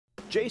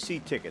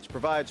JC Tickets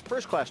provides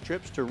first-class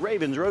trips to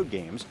Ravens road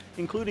games,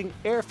 including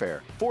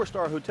airfare,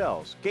 4-star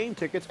hotels, game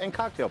tickets, and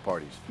cocktail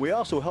parties. We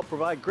also help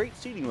provide great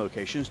seating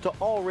locations to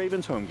all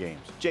Ravens home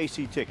games.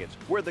 JC Tickets,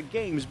 where the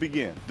games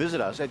begin. Visit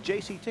us at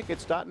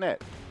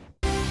jctickets.net.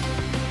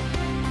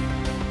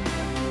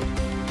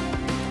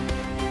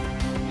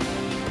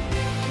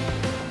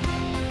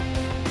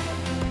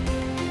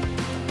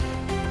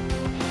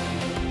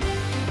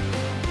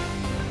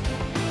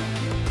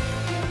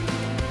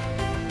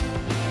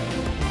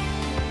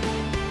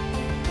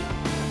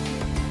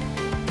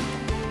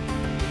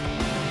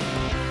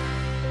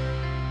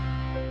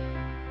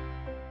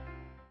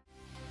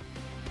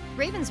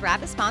 Ravens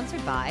Wrap is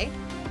sponsored by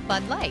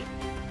Bud Light,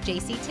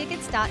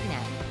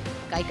 jctickets.net,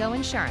 Geico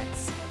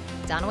Insurance,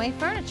 Dunaway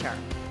Furniture,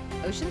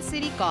 Ocean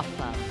City Golf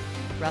Club,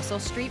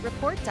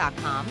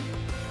 RussellStreetReport.com,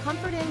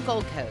 Comfort Inn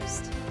Gold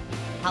Coast,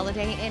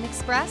 Holiday Inn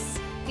Express,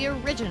 the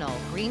original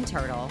Green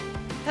Turtle,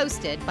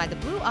 hosted by the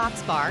Blue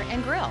Ox Bar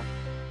and Grill.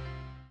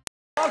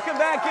 Welcome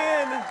back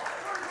in.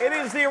 It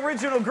is the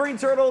original Green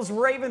Turtles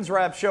Ravens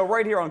Wrap Show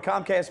right here on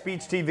Comcast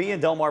Beach TV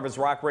and Delmarva's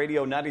Rock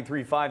Radio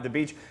 93.5 The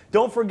Beach.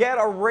 Don't forget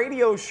our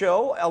radio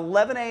show,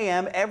 11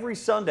 a.m. every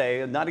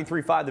Sunday at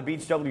 93.5 The Beach,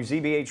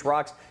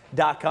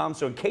 WZBHRocks.com.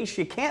 So in case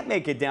you can't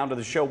make it down to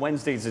the show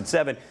Wednesdays at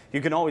 7,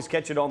 you can always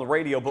catch it on the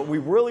radio. But we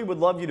really would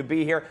love you to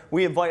be here.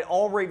 We invite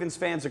all Ravens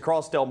fans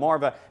across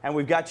Delmarva, and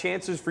we've got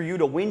chances for you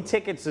to win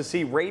tickets to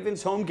see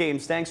Ravens home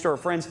games thanks to our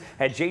friends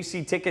at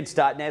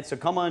jctickets.net. So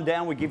come on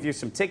down. We give you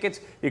some tickets.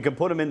 You can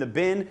put them in the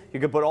bin. You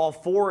can put all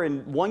 4 in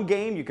one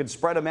game. You can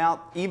spread them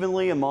out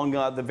evenly among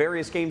the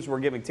various games we're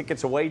giving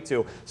tickets away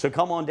to. So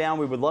come on down.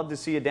 We would love to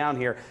see you down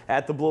here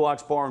at the Blue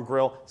Ox Bar and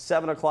Grill,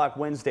 7 o'clock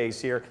Wednesdays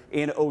here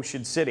in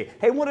Ocean City.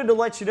 Hey, wanted to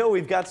let you know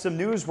we've got some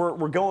news.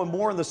 We're going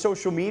more in the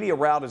social media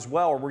route as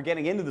well, or we're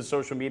getting into the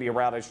social media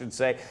route, I should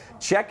say.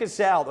 Check us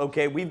out,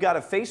 okay? We've got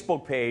a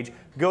Facebook page.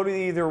 Go to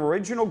either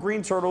Original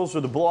Green Turtles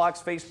or the Blue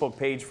Ox Facebook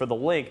page for the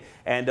link,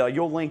 and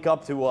you'll link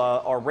up to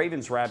our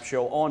Ravens Wrap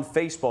show on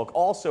Facebook.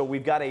 Also,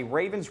 we've got a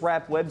Ravens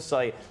Wrap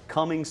website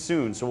coming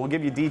soon, so we'll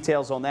give you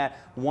details on that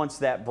once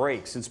that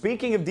breaks. And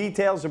speaking of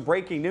details and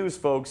breaking news,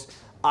 folks,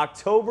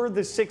 October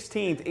the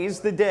 16th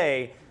is the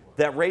day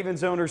that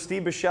Ravens owner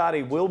Steve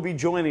Bisciotti will be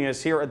joining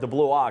us here at the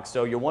Blue Ox.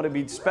 So you want to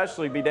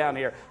especially be down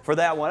here for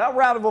that one. A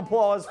round of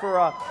applause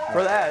for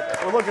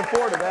that. We're looking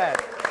forward to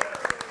that.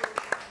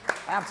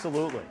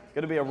 Absolutely.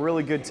 Going to be a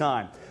really good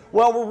time.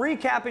 Well, we're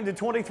recapping the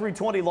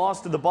 23-20 loss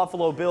to the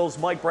Buffalo Bills.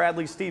 Mike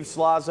Bradley, Steve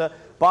Slaza,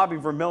 Bobby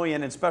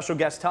Vermillion, and special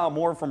guest Tom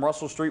Moore from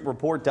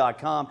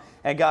RussellStreetReport.com.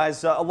 And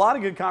guys, a lot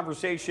of good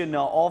conversation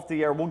off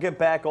the air. We'll get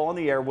back on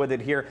the air with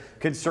it here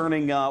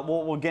concerning.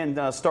 We'll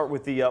again start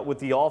with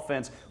the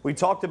offense. We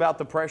talked about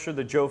the pressure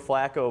that Joe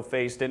Flacco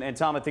faced, and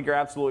Tom, I think you're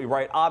absolutely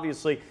right.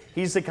 Obviously,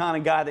 he's the kind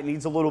of guy that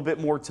needs a little bit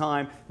more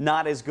time.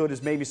 Not as good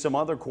as maybe some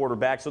other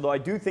quarterbacks, although I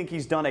do think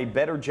he's done a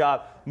better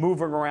job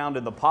moving around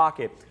in the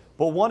pocket.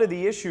 But one of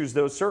the issues,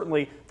 though,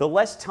 certainly the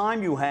less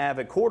time you have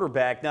at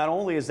quarterback, not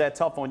only is that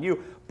tough on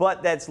you,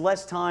 but that's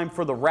less time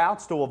for the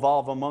routes to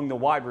evolve among the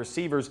wide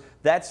receivers.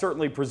 That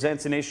certainly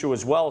presents an issue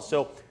as well.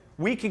 So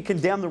we can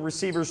condemn the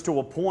receivers to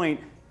a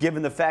point,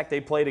 given the fact they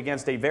played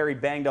against a very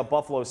banged-up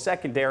Buffalo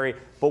secondary,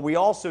 but we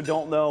also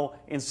don't know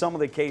in some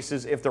of the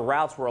cases if the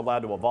routes were allowed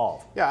to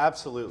evolve. Yeah,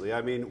 absolutely.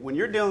 I mean, when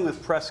you're dealing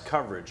with press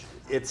coverage,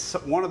 it's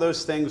one of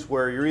those things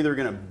where you're either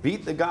going to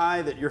beat the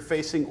guy that you're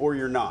facing or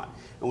you're not.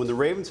 And when the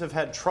Ravens have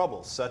had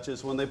trouble, such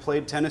as when they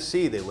played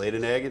Tennessee, they laid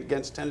an egg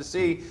against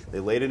Tennessee, they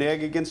laid an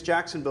egg against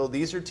Jacksonville.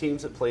 These are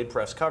teams that played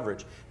press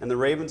coverage. And the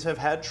Ravens have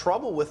had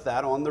trouble with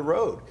that on the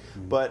road.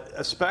 But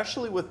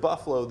especially with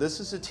Buffalo, this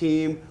is a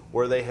team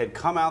where they had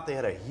come out, they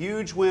had a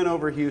huge win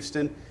over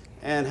Houston,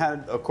 and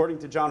had, according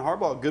to John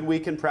Harbaugh, a good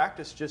week in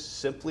practice, just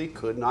simply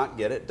could not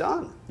get it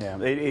done. Yeah,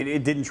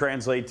 it didn't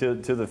translate to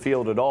the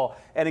field at all.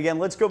 And again,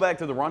 let's go back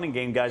to the running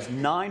game, guys.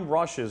 9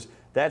 rushes.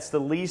 That's the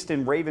least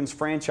in Ravens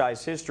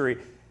franchise history.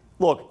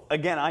 Look,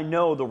 again, I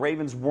know the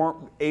Ravens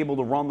weren't able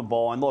to run the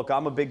ball. And look,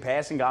 I'm a big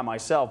passing guy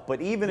myself.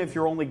 But even if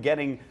you're only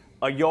getting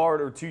a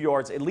yard or 2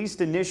 yards, at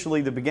least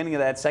initially, the beginning of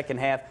that second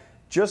half,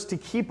 just to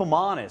keep them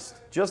honest,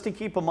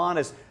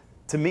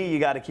 to me, you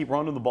got to keep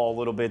running the ball a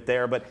little bit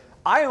there. But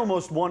I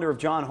almost wonder if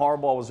John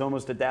Harbaugh was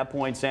almost at that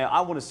point saying,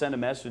 I want to send a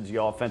message to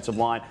the offensive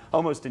line,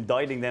 almost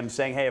indicting them,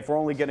 saying, hey, if we're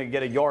only going to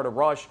get a yard a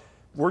rush,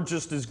 we're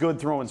just as good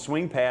throwing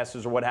swing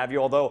passes or what have you,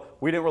 although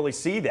we didn't really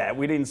see that.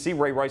 We didn't see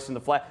Ray Rice in the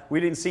flat. We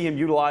didn't see him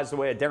utilized the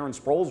way Darren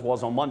Sproles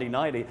was on Monday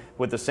night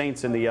with the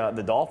Saints and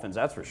the Dolphins,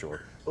 that's for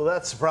sure. Well,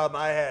 that's the problem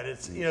I had.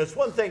 It's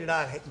one thing to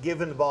not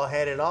give him the ball,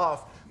 hand it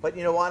off, but,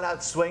 why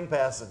not swing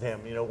pass at him?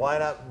 Why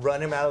not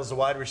run him out as a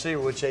wide receiver,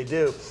 which they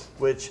do,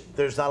 which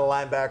there's not a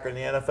linebacker in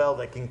the NFL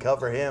that can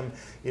cover him,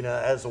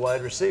 as a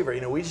wide receiver.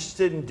 We just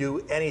didn't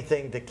do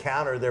anything to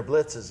counter their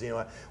blitzes.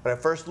 When I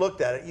first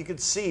looked at it, you could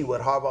see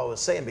what Harbaugh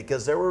was saying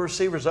because there were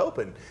receivers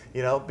open,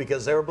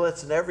 because they were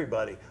blitzing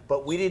everybody.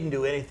 But we didn't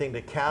do anything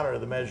to counter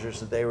the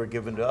measures that they were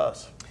giving to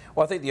us.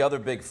 Well, I think the other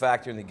big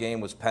factor in the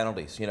game was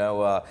penalties. You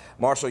know,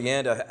 Marshall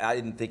Yanda, I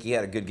didn't think he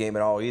had a good game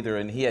at all either,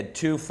 and he had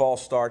 2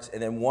 false starts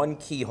and then 1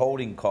 key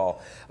holding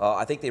call.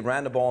 I think they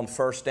ran the ball on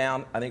first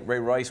down. I think Ray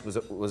Rice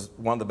was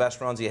one of the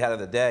best runs he had of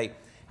the day.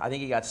 I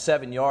think he got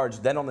 7 yards.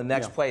 Then on the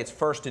next play, it's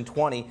 1st and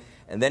 20,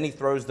 and then he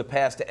throws the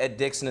pass to Ed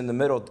Dixon in the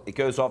middle. It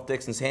goes off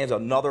Dixon's hands,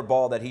 another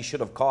ball that he should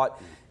have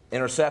caught,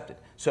 intercepted.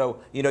 So,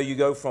 you know, you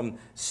go from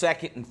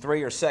 2nd and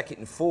 3 or 2nd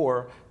and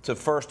 4 to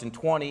 1st and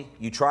 20.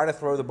 You try to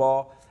throw the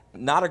ball.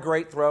 Not a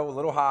great throw, a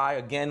little high.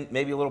 Again,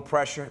 maybe a little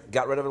pressure.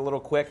 Got rid of it a little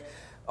quick.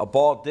 A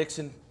ball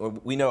Dixon,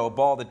 we know a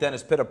ball that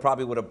Dennis Pitta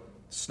probably would have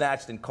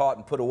snatched and caught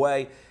and put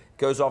away.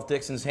 Goes off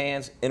Dixon's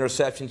hands.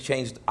 Interception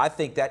changed. I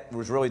think that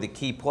was really the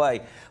key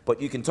play.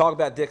 But you can talk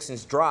about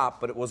Dixon's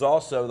drop, but it was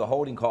also the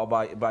holding call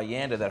by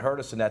Yanda that hurt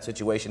us in that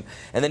situation.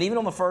 And then even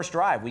on the first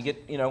drive, we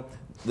get, you know,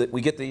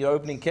 we get the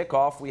opening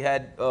kickoff. We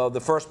had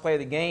the first play of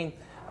the game.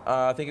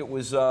 I think it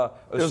was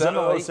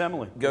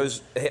Osemele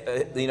goes,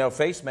 you know,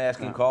 face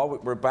masking call.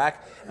 We're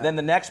back. And then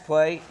the next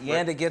play,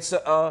 Yanda gets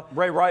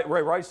Ray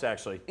Rice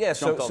actually. Yeah,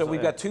 so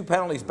we've got 2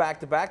 penalties back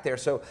to back there.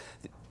 So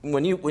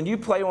when you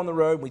play on the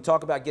road, we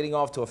talk about getting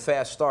off to a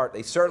fast start.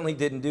 They certainly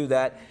didn't do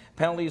that.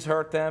 Penalties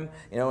hurt them,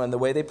 you know, and the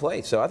way they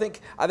played. So I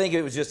think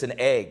it was just an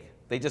egg.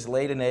 They just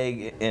laid an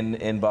egg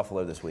in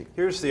Buffalo this week.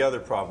 Here's the other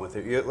problem with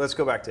it. Let's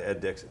go back to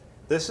Ed Dixon.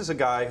 This is a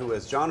guy who,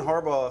 as John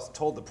Harbaugh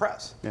told the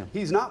press,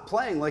 he's not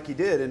playing like he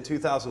did in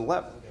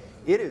 2011.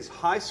 It is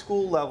high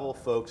school level,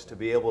 folks, to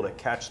be able to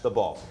catch the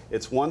ball.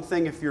 It's one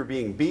thing if you're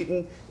being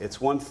beaten. It's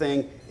one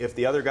thing if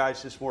the other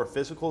guy's just more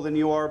physical than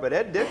you are. But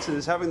Ed Dixon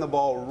is having the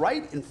ball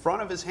right in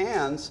front of his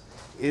hands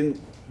in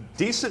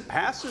decent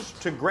passes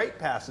to great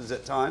passes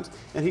at times,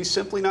 and he's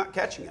simply not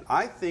catching it.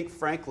 I think,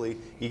 frankly,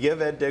 you give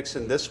Ed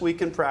Dixon this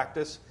week in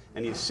practice,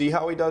 and you see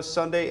how he does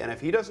Sunday, and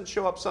if he doesn't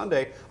show up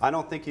Sunday, I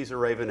don't think he's a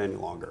Raven any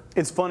longer.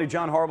 It's funny,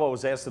 John Harbaugh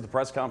was asked at the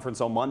press conference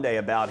on Monday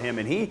about him,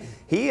 and he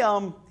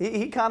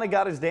kind of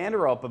got his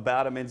dander up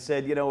about him and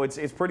said, you know,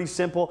 it's pretty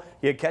simple.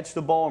 You catch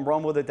the ball and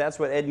run with it. That's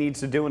what Ed needs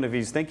to do, and if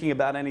he's thinking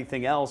about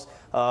anything else,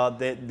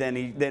 then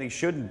he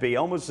shouldn't be.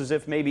 Almost as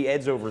if maybe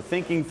Ed's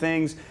overthinking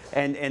things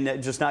and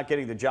just not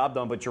getting the job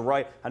done. But you're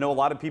right. I know a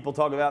lot of people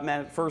talk about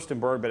Matt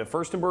Furstenberg, but if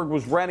Furstenberg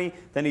was ready,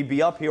 then he'd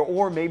be up here.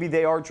 Or maybe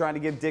they are trying to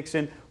give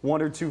Dixon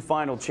 1 or 2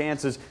 final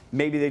chances.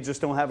 Maybe they just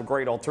don't have a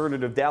great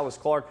alternative. Dallas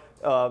Clark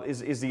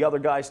is the other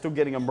guy still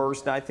getting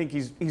immersed. And I think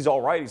he's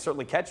all right. He's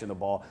certainly catching the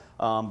ball.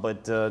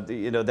 But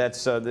you know,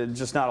 that's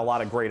just not a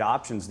lot of great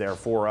options there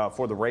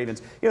for the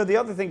Ravens. You know, the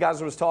other thing,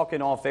 guys, I was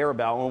talking off air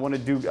about,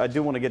 and I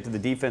do want to get to the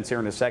defense here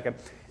in a second,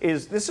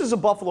 is this is a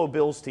Buffalo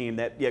Bills team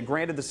that, yeah,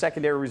 granted the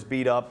secondary was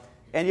beat up.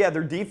 And, yeah,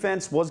 their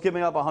defense was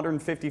giving up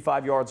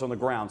 155 yards on the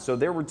ground. So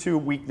there were 2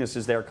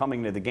 weaknesses there coming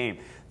into the game.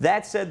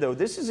 That said, though,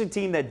 this is a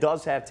team that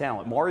does have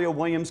talent. Mario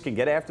Williams can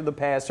get after the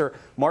passer.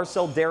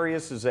 Marcel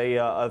Darius is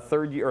a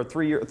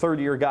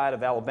third-year guy out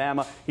of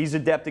Alabama. He's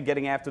adept at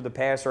getting after the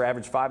passer,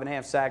 averaged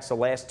 5.5 sacks the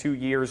last 2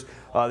 years.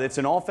 It's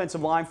an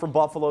offensive line for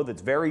Buffalo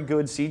that's very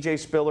good. C.J.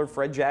 Spiller,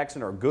 Fred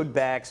Jackson are good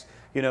backs.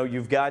 You know,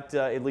 you've got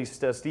at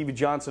least Stevie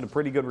Johnson, a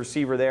pretty good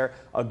receiver there,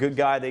 a good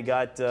guy they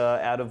got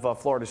out of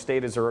Florida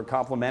State as a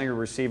complimentary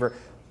receiver.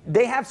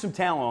 They have some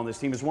talent on this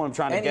team is what I'm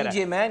trying to get at. And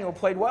E.J. Manuel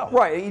played well.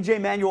 Right, E.J.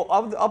 Manuel,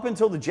 up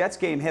until the Jets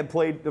game, had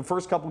played the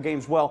first couple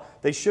games well.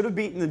 They should have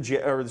beaten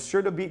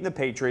the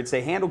Patriots.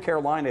 They handled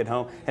Carolina at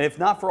home. And if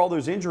not for all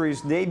those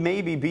injuries, they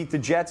maybe beat the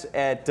Jets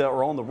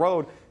or on the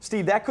road.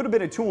 Steve, that could have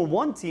been a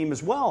 2-1 team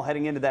as well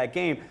heading into that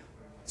game.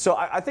 So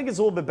I think it's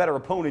a little bit better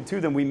opponent, too,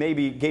 than we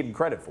maybe gave him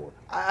credit for.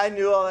 I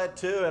knew all that,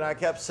 too, and I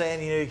kept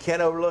saying, you know, you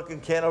can't overlook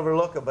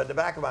them. But in the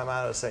back of my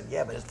mind, I was saying,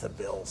 yeah, but it's the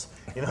Bills.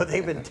 You know,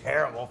 they've been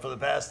terrible for the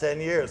past 10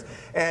 years.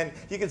 And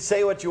you can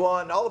say what you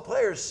want. And all the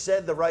players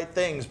said the right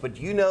things, but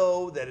you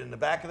know that in the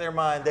back of their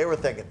mind, they were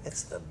thinking,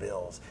 it's the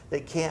Bills.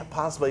 They can't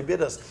possibly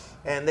beat us.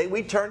 And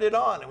we turned it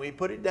on, and we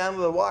put it down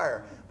to the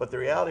wire. But the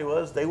reality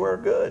was they were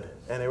good,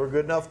 and they were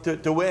good enough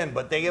to win.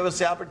 But they gave us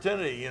the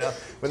opportunity, you know.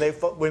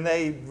 When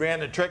they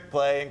ran the trick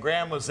play, and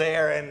Graham was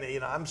there, and, you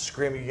know, I'm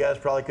screaming. You guys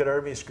probably could have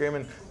heard me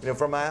screaming, you know,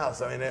 from my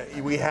house. I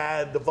mean, we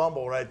had the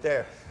fumble right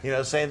there. You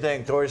know, same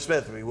thing, Torrey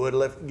Smith. We would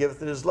have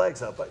given his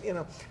legs up. But, you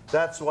know,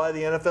 that's why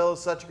the NFL is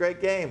such a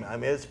great game. I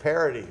mean, it's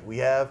parity. We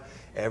have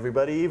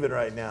everybody even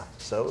right now.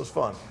 So it was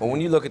fun. Well,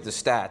 when you look at the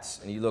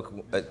stats and you look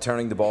at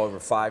turning the ball over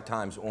 5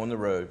 times on the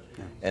road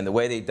and the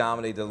way they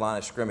dominated the line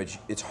of scrimmage,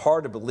 it's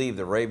hard to believe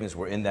the Ravens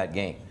were in that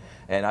game.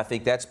 And I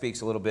think that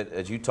speaks a little bit,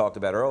 as you talked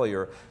about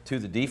earlier, to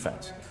the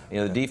defense. You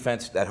know, the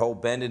defense, that whole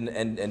bend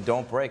and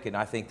don't break, and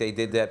I think they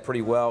did that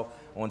pretty well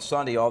on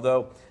Sunday.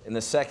 Although in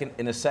the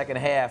second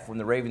half, when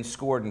the Ravens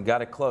scored and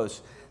got it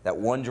close, that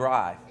one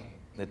drive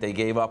that they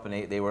gave up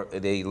and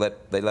they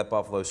let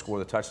Buffalo score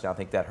the touchdown, I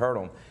think that hurt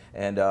them.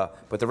 And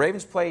but the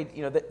Ravens played,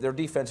 you know, their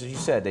defense, as you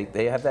said,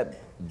 they have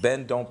that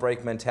bend don't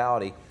break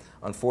mentality.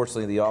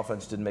 unfortunately, the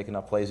offense didn't make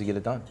enough plays to get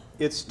it done.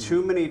 It's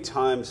too many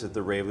times that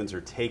the Ravens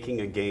are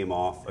taking a game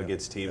off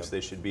against teams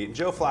they should beat. And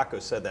Joe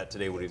Flacco said that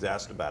today when he was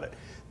asked about it.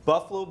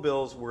 Buffalo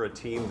Bills were a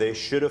team they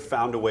should have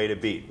found a way to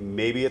beat.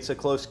 Maybe it's a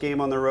close game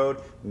on the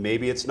road.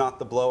 Maybe it's not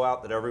the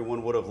blowout that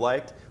everyone would have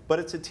liked. But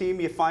it's a team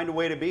you find a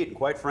way to beat. And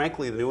quite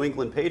frankly, the New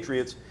England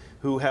Patriots,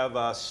 who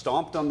have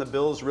stomped on the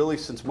Bills really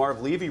since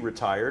Marv Levy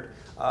retired,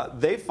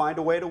 they find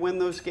a way to win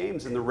those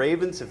games. And the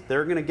Ravens, if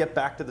they're going to get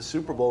back to the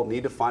Super Bowl,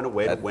 need to find a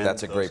way to win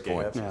That's a those great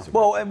games. point. Yeah.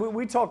 Well, and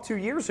we talked 2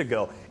 years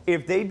ago.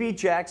 If they beat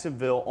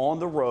Jacksonville on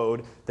the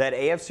road, that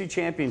AFC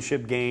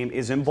Championship game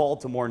is in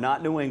Baltimore,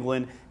 not New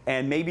England,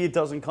 and maybe it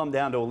doesn't come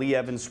down to a Lee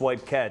Evans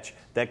swipe catch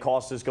that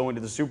cost us going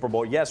to the Super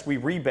Bowl. Yes, we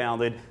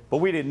rebounded, but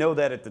we didn't know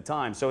that at the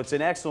time. So it's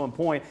an excellent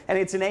point, and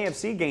it's an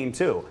AFC game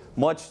too,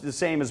 much the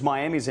same as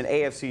Miami's an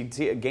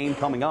AFC game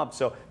coming up.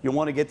 So you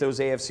want to get those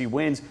AFC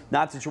wins.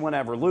 Not that you want to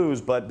ever lose,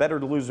 but better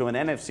to lose to an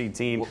NFC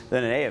team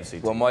than an AFC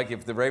team. Well, Mike,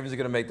 if the Ravens are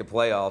going to make the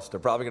playoffs, they're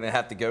probably going to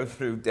have to go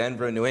through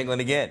Denver and New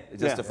England again.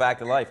 It's just a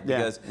fact of life,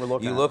 because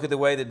you look at the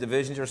way the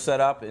divisions are set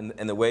up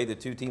and the way the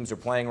two teams are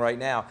playing right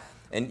now.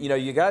 And, you know,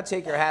 you got to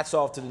take your hats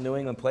off to the New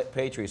England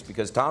Patriots,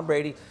 because Tom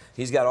Brady,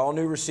 he's got all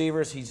new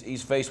receivers.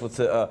 He's faced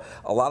with a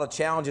lot of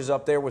challenges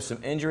up there with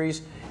some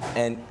injuries,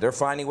 and they're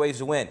finding ways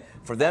to win.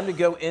 For them to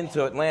go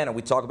into Atlanta,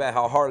 we talk about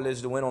how hard it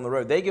is to win on the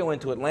road. They go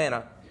into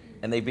Atlanta,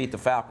 and they beat the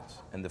Falcons.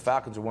 And the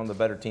Falcons are one of the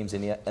better teams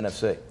in the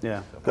NFC.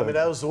 Yeah. I mean,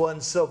 that was the one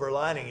silver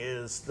lining,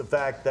 is the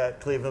fact that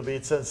Cleveland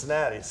beat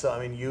Cincinnati. So, I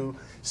mean, you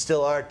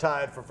still are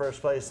tied for first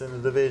place in the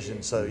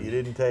division. So you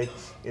didn't take,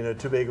 you know,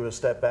 too big of a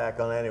step back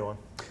on anyone.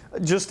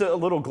 Just a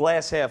little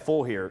glass half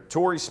full here.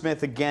 Torrey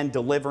Smith again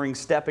delivering,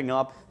 stepping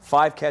up.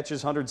 5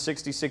 catches,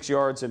 166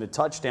 yards, and a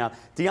touchdown.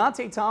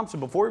 Deontay Thompson,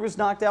 before he was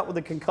knocked out with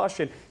a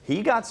concussion,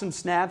 he got some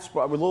snaps.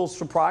 I was a little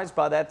surprised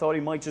by that. Thought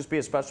he might just be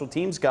a special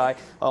teams guy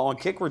on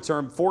kick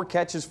return. 4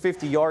 catches,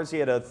 50 yards. He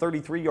had a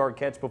 33-yard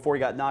catch before he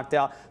got knocked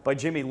out by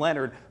Jimmy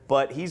Leonard.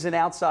 But he's an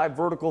outside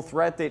vertical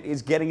threat that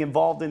is getting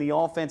involved in the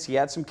offense. He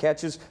had some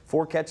catches,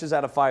 4 catches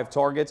out of 5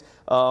 targets.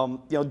 You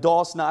know,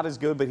 Doss not as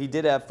good, but he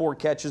did have 4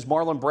 catches.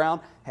 Marlon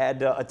Brown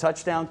had a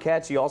touchdown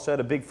catch. He also had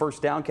a big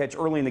first down catch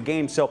early in the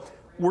game. So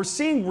we're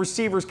seeing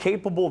receivers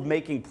capable of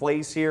making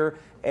plays here,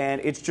 and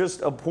it's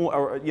just a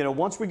point. You know,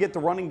 once we get the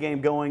running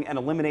game going and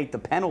eliminate the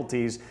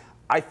penalties,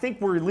 I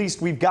think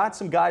we've got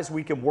some guys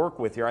we can work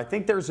with here. I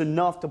think there's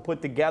enough to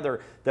put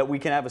together that we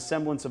can have a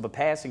semblance of a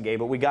passing game,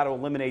 but we got to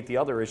eliminate the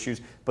other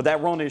issues. But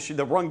that run issue,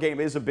 the run game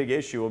is a big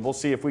issue, and we'll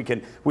see if we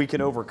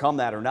can overcome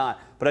that or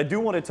not. But I do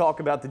want to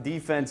talk about the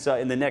defense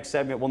in the next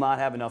segment. We'll not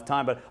have enough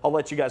time, but I'll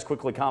let you guys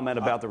quickly comment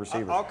about the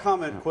receivers. I'll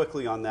comment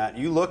quickly on that.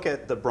 You look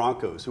at the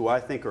Broncos, who I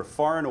think are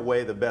far and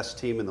away the best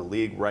team in the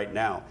league right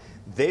now.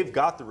 They've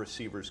got the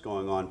receivers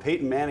going on.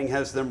 Peyton Manning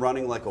has them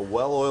running like a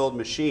well-oiled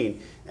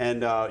machine.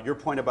 And your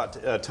point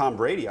about Tom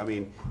Brady, I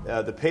mean,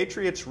 the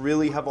Patriots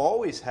really have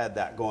always had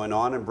that going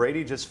on, and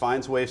Brady just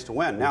finds ways to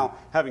win. Now,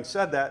 having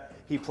said that,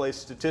 he plays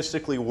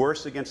statistically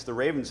worse against the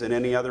Ravens than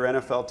any other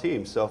NFL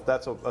team, so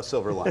that's a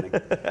silver lining.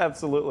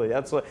 Absolutely,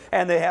 absolutely.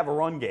 And they have a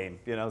run game,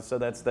 you know, so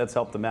that's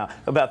helped them out.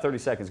 About 30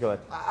 seconds, go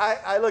ahead.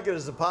 I look at it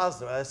as a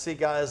positive. I see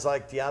guys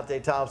like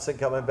Deontay Thompson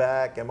coming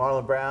back and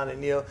Marlon Brown,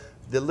 and, you know,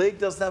 the league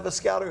doesn't have a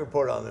scouting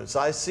report on them. So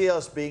I see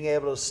us being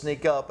able to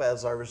sneak up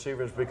as our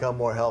receivers become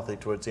more healthy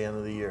towards the end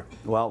of the year.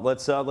 Well,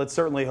 let's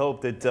certainly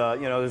hope that,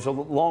 you know, there's a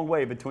long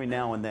way between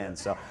now and then.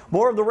 So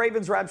more of the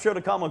Ravens Wrap Show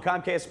to come on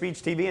Comcast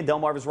Beach TV and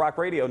Delmarva's Rock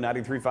Radio,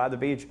 93.5 The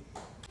Beach.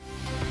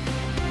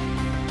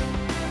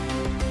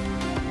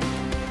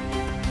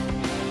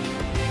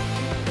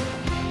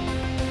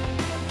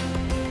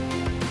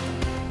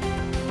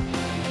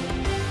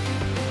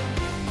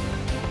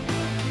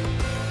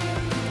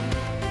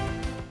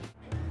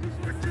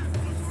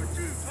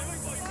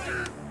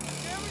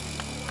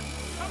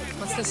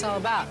 What's this all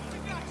about?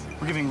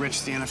 We're giving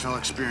Rich the NFL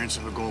experience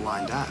of a goal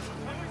line dive.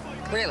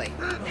 Really?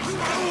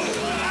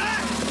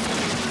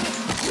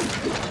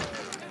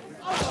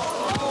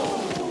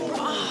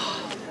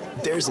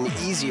 There's an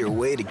easier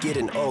way to get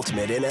an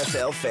ultimate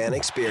NFL fan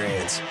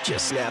experience.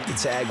 Just snap the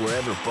tag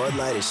wherever Bud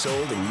Light is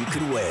sold and you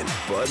could win.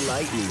 Bud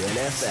Light in the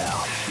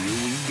NFL.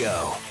 Here we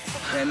go.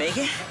 Can I make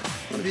it?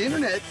 On the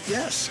internet,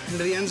 yes.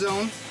 Into the end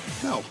zone,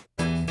 no.